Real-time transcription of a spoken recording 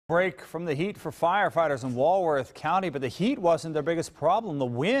Break from the heat for firefighters in Walworth County, but the heat wasn't their biggest problem. The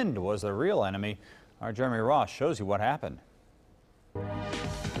wind was the real enemy. Our Jeremy Ross shows you what happened.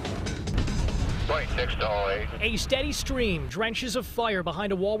 26 to 08. A steady stream drenches a fire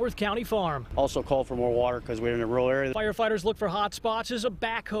behind a Walworth County farm. Also called for more water because we're in a rural area. Firefighters look for hot spots as a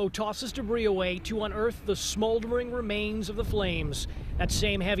backhoe tosses debris away to unearth the smoldering remains of the flames. That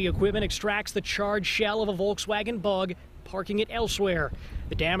same heavy equipment extracts the charred shell of a Volkswagen Bug, parking it elsewhere.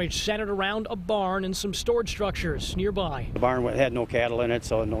 The damage centered around a barn and some storage structures nearby. The barn had no cattle in it,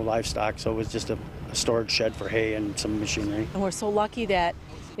 so no livestock, so it was just a storage shed for hay and some machinery. And we're so lucky that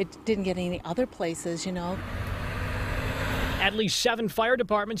it didn't get any other places, you know. At least 7 fire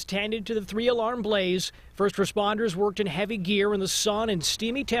departments tended to the 3-alarm blaze. First responders worked in heavy gear, and the sun and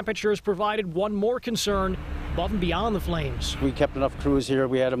steamy temperatures provided one more concern above and beyond the flames. We kept enough crews here.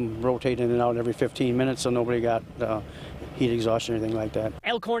 We had them rotate in and out every 15 minutes, so nobody got heat exhaustion or anything like that.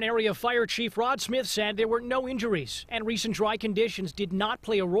 Elkhorn Area Fire Chief Rod Smith said there were no injuries, and recent dry conditions did not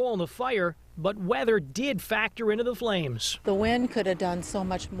play a role in the fire, but weather did factor into the flames. The wind could have done so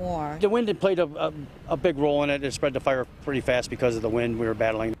much more. The wind had played a big role in it. It spread the fire pretty fast because of the wind we were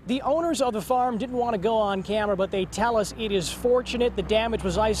battling. The owners of the farm didn't want to go on camera, but they tell us it is fortunate the damage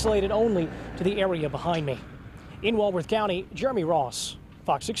was isolated only to the area behind me. In Walworth County, Jeremy Ross,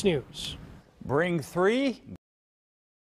 Fox 6 News. Bring 3.